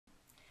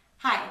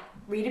Hi,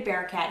 Rita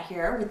Barakat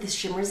here with the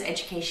Shimmerz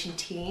education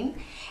team,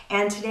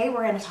 and today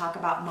we're going to talk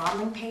about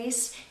modeling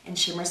paste and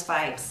Shimmerz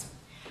vibes.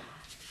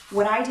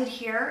 What I did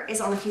here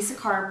is on a piece of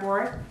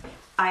cardboard,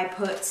 I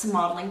put some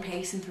modeling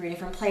paste in 3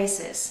 different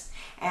places,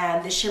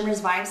 and the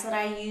Shimmerz vibes that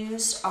I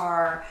used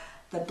are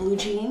the Blue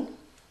Jean,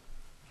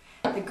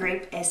 the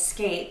Grape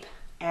Escape,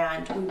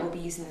 and we will be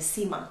using the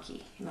Sea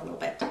Monkey in a little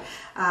bit.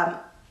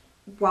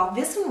 While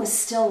this one was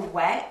still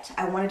wet,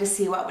 I wanted to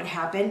see what would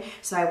happen,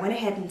 so I went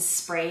ahead and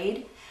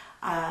sprayed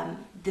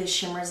the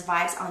Shimmerz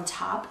vibes on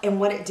top, and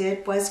what it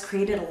did was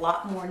created a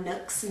lot more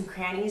nooks and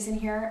crannies in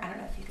here. I don't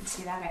know if you can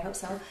see that, I hope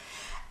so.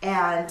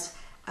 And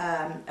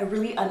a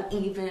really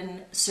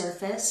uneven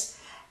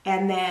surface.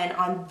 And then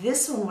on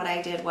this one, what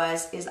I did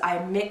is I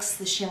mixed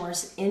the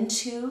Shimmerz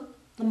into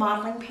the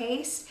modeling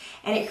paste,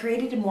 and it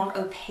created a more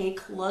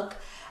opaque look.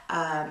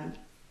 And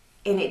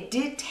it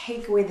did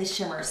take away the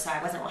shimmer, so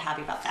I wasn't real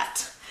happy about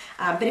that.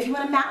 But if you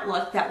want a matte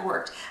look, that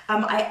worked.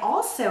 I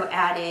also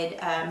added,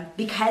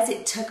 because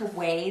it took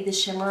away the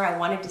shimmer, I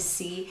wanted to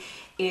see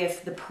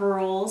if the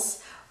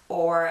pearls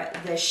or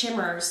the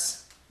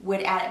Shimmerz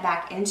would add it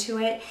back into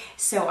it.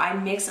 So I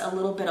mixed a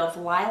little bit of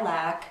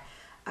lilac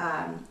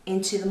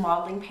into the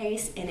modeling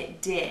paste, and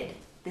it did.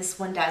 This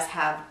one does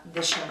have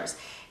the Shimmerz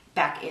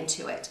back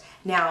into it.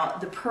 Now,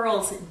 the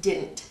pearls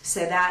didn't,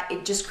 so that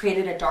it just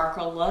created a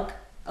darker look,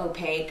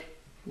 opaque,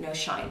 no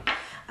shine.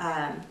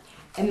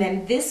 And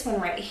then this one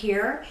right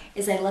here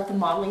is I let the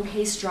modeling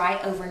paste dry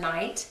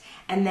overnight,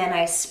 and then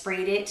I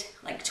sprayed it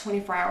like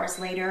 24 hours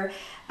later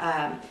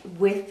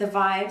with the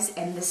vibes,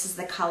 and this is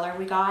the color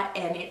we got,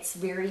 and it's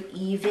very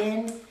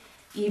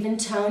even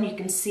tone. You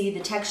can see the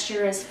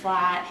texture is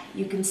flat,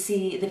 you can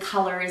see the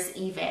color is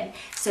even.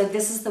 So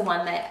this is the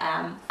one that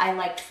I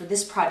liked for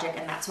this project,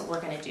 and that's what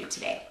we're going to do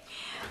today.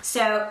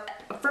 So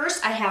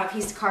first I have a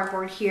piece of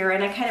cardboard here,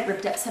 and I kind of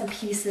ripped up some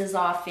pieces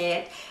off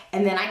it,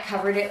 and then I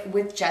covered it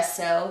with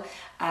gesso,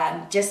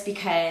 just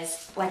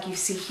because, like you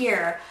see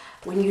here,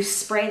 when you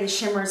spray the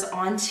Shimmerz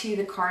onto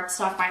the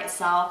cardstock by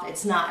itself,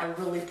 it's not a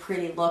really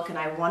pretty look, and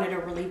I wanted a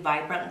really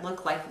vibrant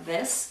look like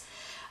this.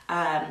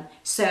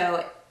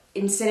 So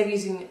instead of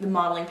using the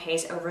modeling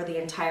paste over the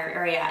entire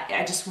area,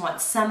 I just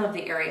want some of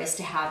the areas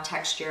to have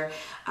texture,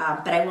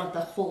 but I want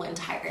the whole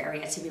entire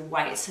area to be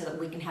white so that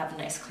we can have a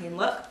nice clean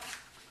look.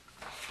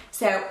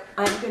 So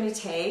I'm going to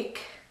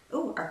take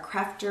our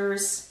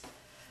Crafters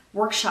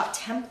Workshop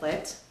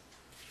template.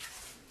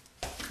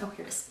 Oh,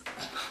 here it is.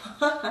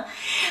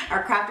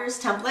 Our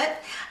Crafters template.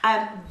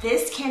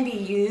 This can be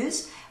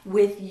used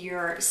with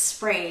your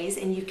sprays,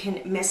 and you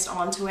can mist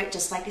onto it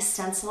just like a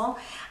stencil.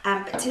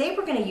 But today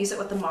we're going to use it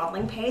with the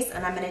modeling paste,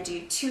 and I'm going to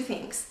do 2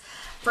 things.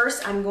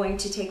 First, I'm going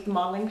to take the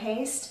modeling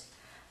paste,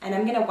 and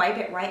I'm going to wipe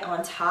it right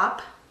on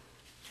top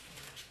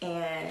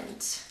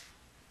and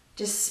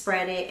just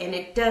spread it. And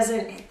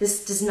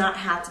this does not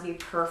have to be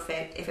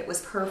perfect. If it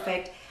was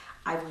perfect,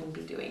 I wouldn't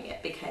be doing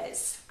it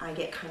because I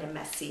get kind of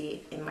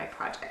messy in my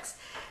projects.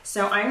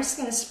 So I'm just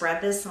going to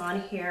spread this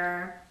on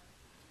here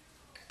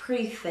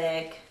pretty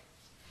thick.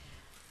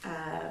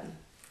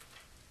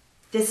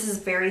 This is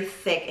very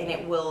thick, and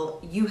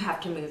you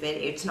have to move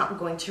it. It's not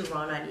going to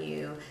run on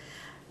you.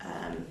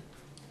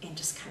 And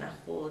just kind of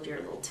hold your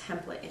little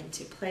template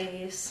into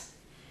place.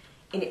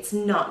 And it's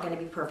not going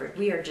to be perfect.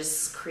 We are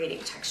just creating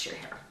texture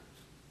here.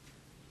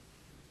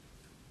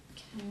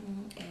 Okay,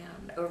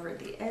 and over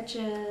the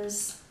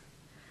edges.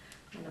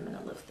 And I'm going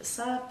to lift this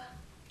up.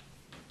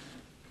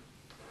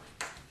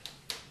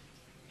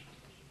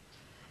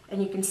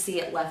 And you can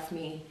see it left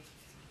me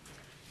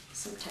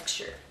some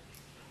texture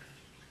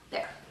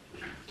there.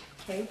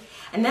 Okay,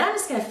 and then I'm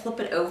just going to flip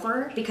it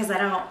over because I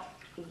don't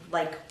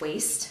like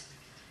waste.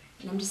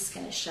 And I'm just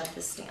going to shove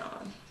this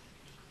down.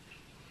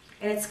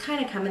 And it's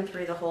kind of coming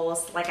through the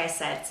holes. Like I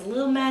said, it's a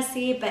little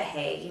messy, but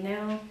hey, you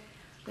know,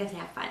 we have to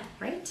have fun,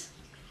 right?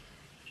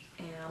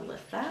 And I'll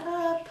lift that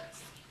up.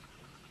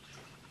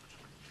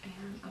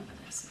 And I'm going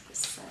to set this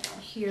side on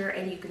here,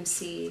 and you can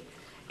see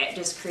it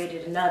just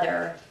created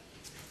another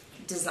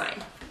design.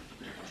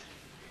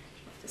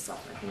 Lift this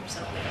off my fingers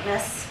so I don't make a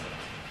mess.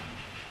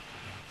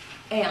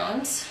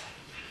 And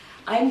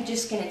I'm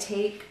just going to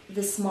take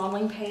this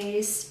modeling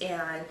paste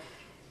and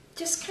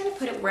just kind of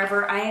put it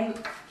wherever. I am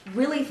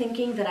really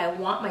thinking that I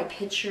want my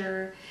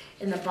picture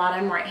in the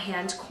bottom right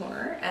hand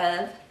corner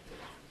of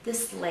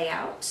this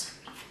layout.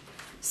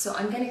 So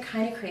I'm going to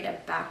kind of create a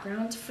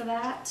background for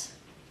that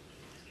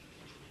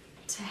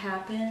to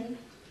happen.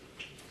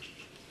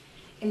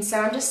 And so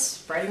I'm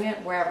just spreading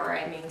it wherever.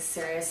 I mean,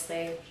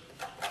 seriously,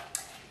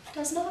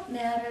 does not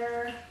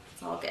matter.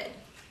 It's all good.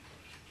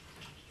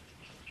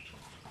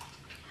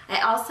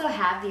 I also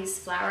have these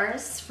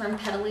flowers from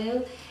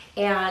Petaloo,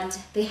 and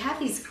they have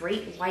these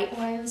great white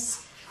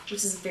ones, which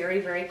is very,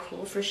 very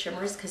cool for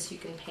Shimmerz because you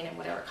can paint it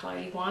whatever color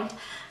you want.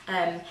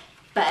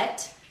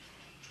 But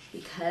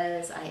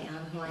because I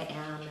am who I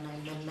am, and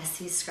I'm a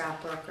messy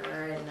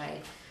scrapbooker, and I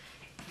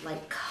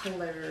like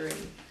color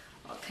and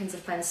all kinds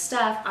of fun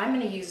stuff, I'm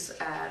going to use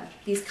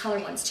these color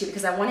ones too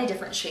because I wanted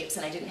different shapes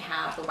and I didn't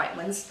have the white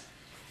ones.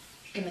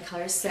 in the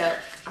colors. So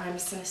I'm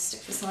just going to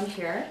stick this on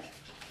here.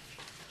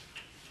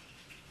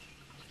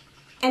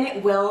 And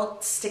it will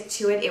stick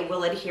to it. It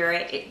will adhere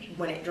it.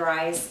 When it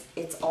dries,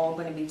 it's all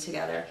going to be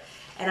together.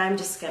 And I'm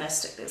just going to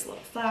stick these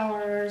little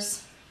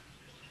flowers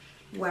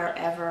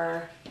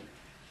wherever,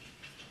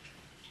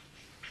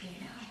 you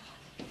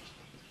know.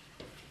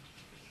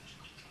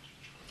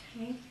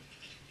 Okay.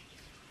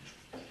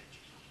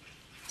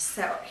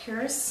 So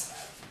here's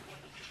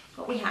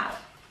what we have.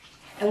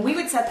 And we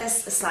would set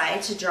this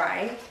aside to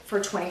dry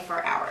for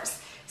 24 hours.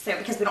 So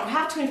because we don't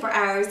have 24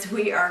 hours,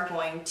 we are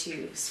going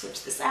to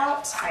switch this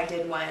out. I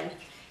did one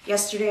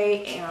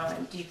yesterday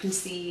and you can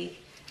see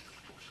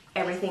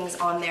everything's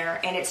on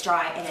there and it's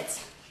dry and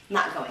it's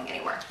not going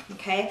anywhere,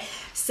 okay?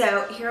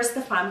 So here's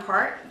the fun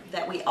part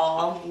that we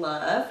all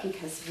love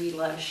because we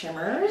love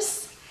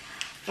shimmers.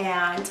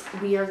 And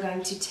we are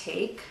going to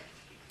take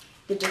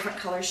the different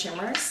color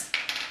shimmers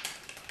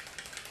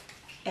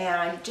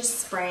and just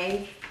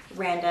spray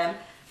random.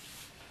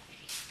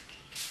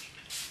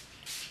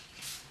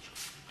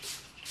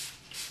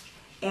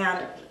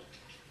 And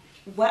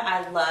what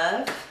I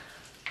love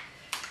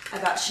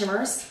about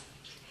Shimmerz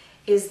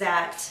is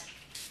that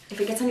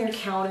if it gets on your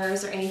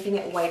counters or anything,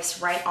 it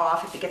wipes right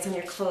off. If it gets on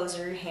your clothes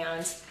or your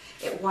hands,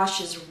 it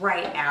washes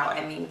right out.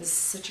 I mean, this is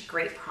such a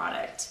great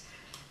product.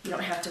 You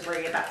don't have to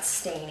worry about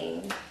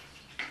staining.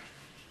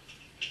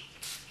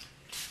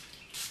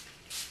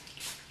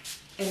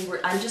 And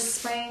I'm just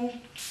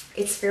spraying.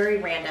 It's very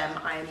random.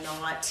 I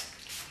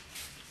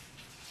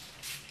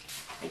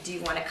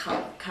do want to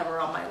cover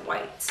all my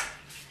white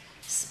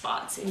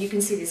spots, and you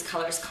can see these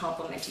colors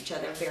complement each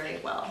other very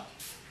well.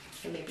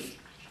 And maybe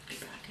go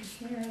back in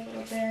here a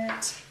little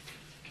bit.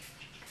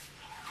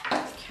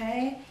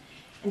 Okay,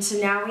 and so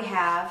now we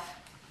have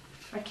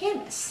our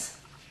canvas,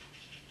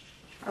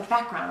 our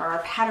background, or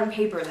our pattern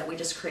paper that we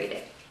just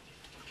created.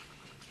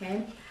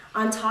 Okay,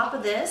 on top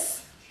of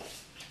this,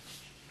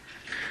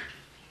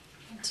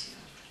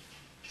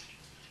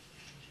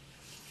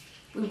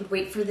 we would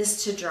wait for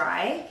this to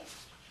dry.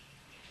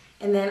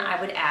 And then I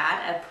would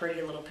add a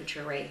pretty little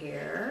picture right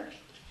here.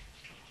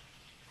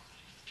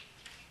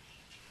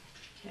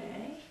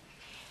 Okay.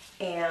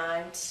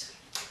 And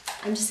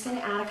I'm just going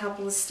to add a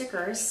couple of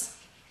stickers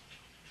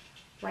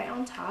right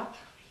on top.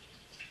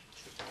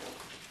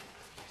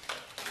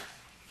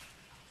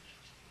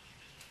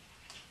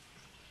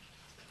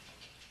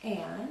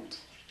 And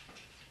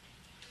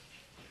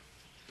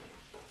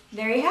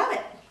there you have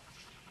it.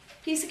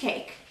 Piece of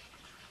cake.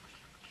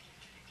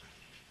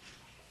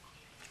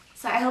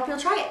 So I hope you'll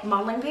try it.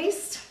 Modeling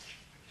paste,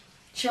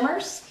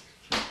 Shimmerz,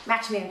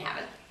 match made in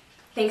heaven.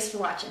 Thanks for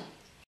watching.